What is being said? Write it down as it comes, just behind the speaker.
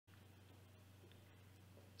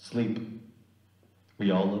Sleep. We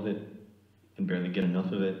all love it and barely get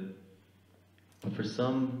enough of it. But for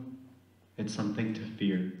some, it's something to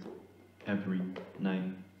fear every night.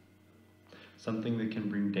 Something that can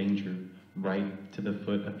bring danger right to the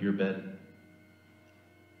foot of your bed.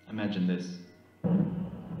 Imagine this.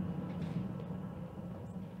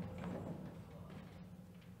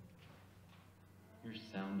 You're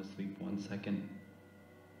sound asleep 1 second,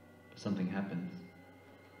 but something happens.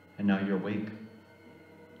 And now you're awake.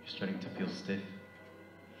 You're starting to feel stiff,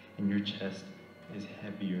 and your chest is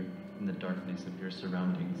heavier in the darkness of your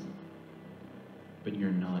surroundings. But you're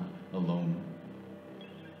not alone.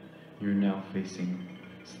 You're now facing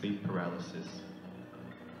sleep paralysis.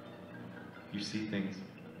 You see things.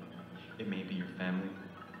 It may be your family,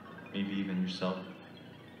 maybe even yourself.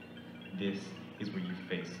 This is where you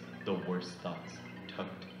face the worst thoughts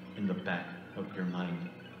tucked in the back of your mind.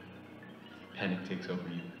 Panic takes over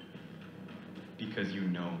you because you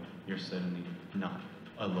know you're suddenly not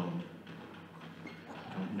alone.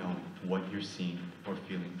 You don't know what you're seeing or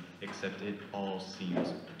feeling, except it all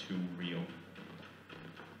seems too real.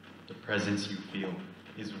 The presence you feel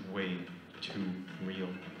is way too real.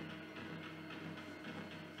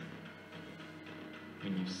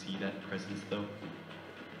 When you see that presence though,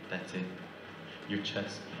 that's it. Your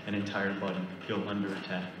chest and entire body feel under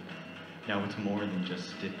attack. Now it's more than just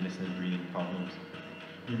stiffness and breathing problems.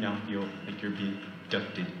 You now feel like you're being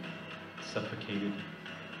abducted, suffocated.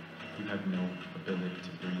 You have no ability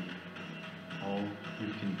to breathe. All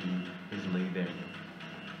you can do is lay there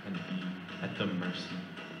and be at the mercy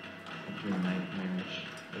of your nightmarish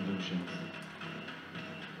illusions.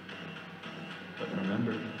 But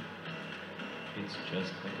remember, it's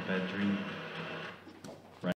just like a bad dream.